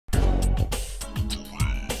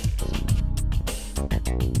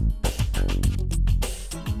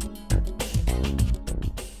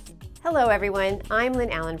Hello everyone, I'm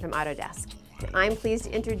Lynn from Autodesk. I'm pleased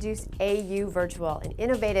to introduce AU Virtual, an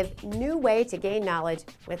innovative new way to gain knowledge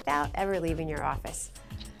without ever leaving your office.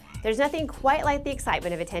 There's nothing quite like the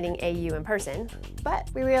excitement of attending AU in person, but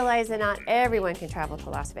we realize that not everyone can travel to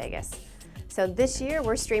Las Vegas. So this year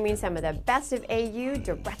we're streaming some of the best of AU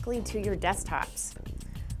directly to your desktops.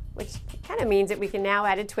 Which kind of means that we can now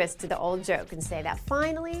add a twist to the old joke and say that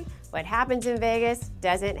finally, what happens in Vegas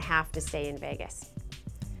doesn't have to stay in Vegas.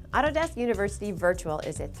 Autodesk University Virtual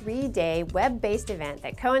is a 3-day web-based event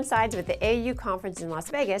that coincides with the AU conference in Las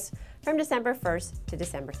Vegas from December 1st to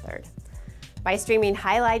December 3rd. By streaming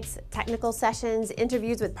highlights, technical sessions,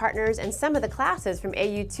 interviews with partners, and some of the classes from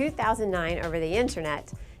AU 2009 over the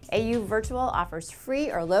internet, AU Virtual offers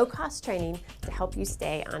free or low-cost training to help you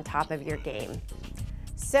stay on top of your game.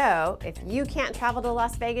 So, if you can't travel to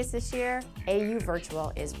Las Vegas this year, AU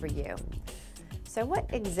Virtual is for you. So what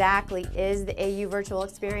exactly is the AU Virtual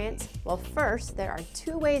experience? Well, first, there are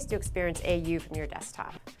 2 ways to experience AU from your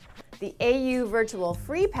desktop. The AU Virtual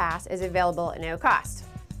Free Pass is available at no cost,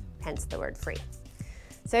 hence the word free.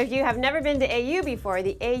 So if you have never been to AU before,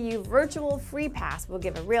 the AU Virtual Free Pass will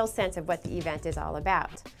give a real sense of what the event is all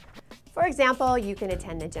about. For example, you can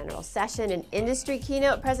attend the general session and industry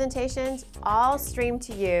keynote presentations, all streamed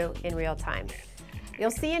to you in real time.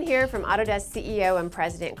 You'll see and hear from Autodesk CEO and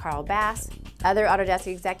President Carl Bass, other Autodesk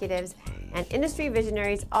executives, and industry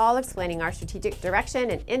visionaries, all explaining our strategic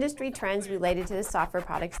direction and industry trends related to the software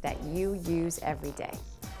products that you use every day.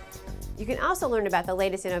 You can also learn about the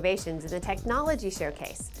latest innovations in the technology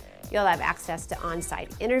showcase. You'll have access to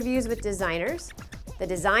on-site interviews with designers, the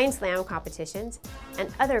Design Slam competitions, and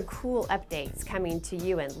other cool updates coming to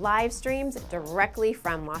you in live streams directly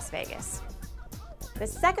from Las Vegas. The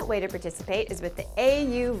second way to participate is with the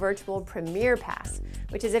AU Virtual Premier Pass,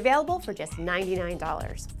 which is available for just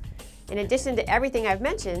 $99. In addition to everything I've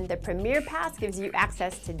mentioned, the Premier Pass gives you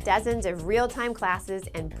access to dozens of real-time classes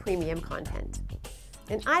and premium content.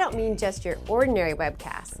 And I don't mean just your ordinary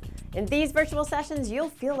webcasts. In these virtual sessions, you'll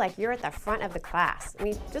feel like you're at the front of the class. I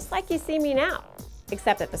mean, just like you see me now,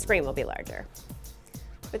 except that the screen will be larger.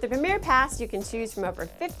 With the Premier Pass, you can choose from over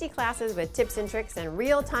 50 classes with tips and tricks and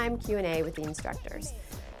real-time Q&A with the instructors.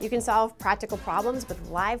 You can solve practical problems with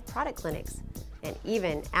live product clinics. And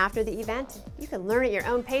even after the event, you can learn at your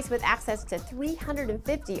own pace with access to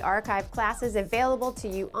 350 archived classes available to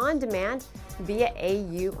you on demand via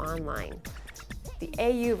AU Online. The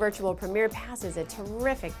AU Virtual Premier Pass is a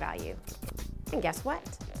terrific value. And guess what?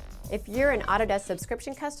 If you're an Autodesk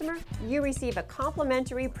subscription customer, you receive a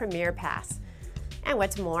complimentary Premier Pass. And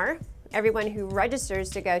what's more, everyone who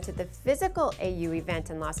registers to go to the physical AU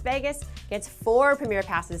event in Las Vegas gets 4 Premier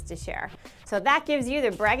Passes to share. So that gives you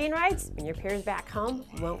the bragging rights, and your peers back home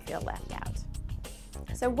won't feel left out.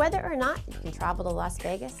 So whether or not you can travel to Las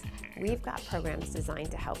Vegas, we've got programs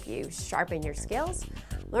designed to help you sharpen your skills,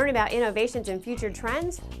 learn about innovations and future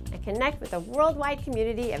trends, and connect with a worldwide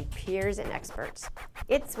community of peers and experts.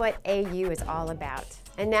 It's what AU is all about.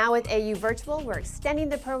 And now with AU Virtual, we're extending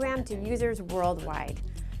the program to users worldwide.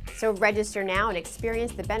 So register now and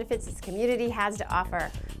experience the benefits this community has to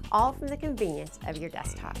offer, all from the convenience of your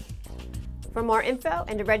desktop. For more info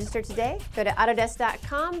and to register today, go to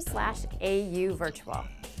autodesk.com/AU Virtual.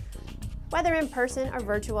 Whether in person or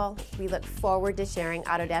virtual, we look forward to sharing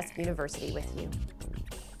Autodesk University with you.